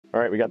All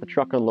right, we got the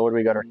truck unloaded.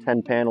 We got our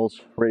 10 panels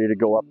ready to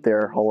go up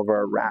there. All of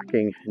our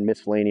racking and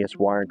miscellaneous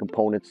wiring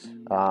components.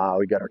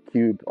 We got our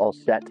cube all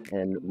set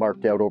and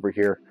marked out over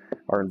here.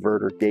 Our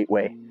inverter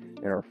gateway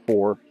and our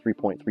 4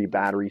 3.3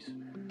 batteries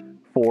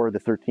for the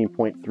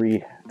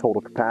 13.3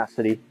 total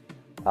capacity.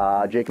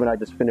 Jacob and I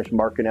just finished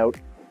marking out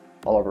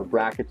all of our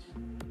brackets.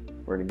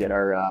 We're gonna get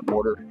our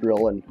mortar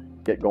drill and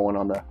get going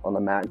on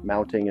the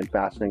mounting and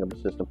fastening of the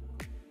system.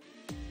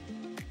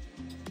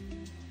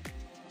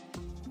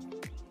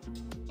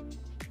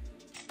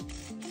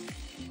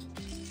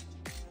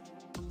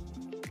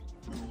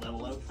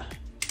 Level out.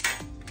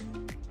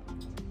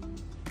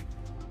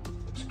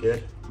 Looks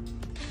good.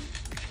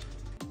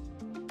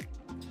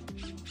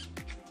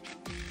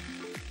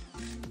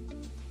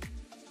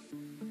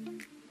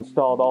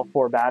 Installed all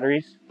 4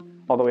 batteries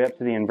all the way up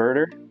to the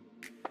inverter.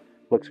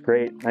 Looks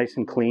great, nice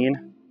and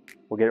clean.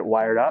 We'll get it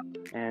wired up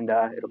and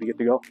it'll be good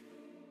to go.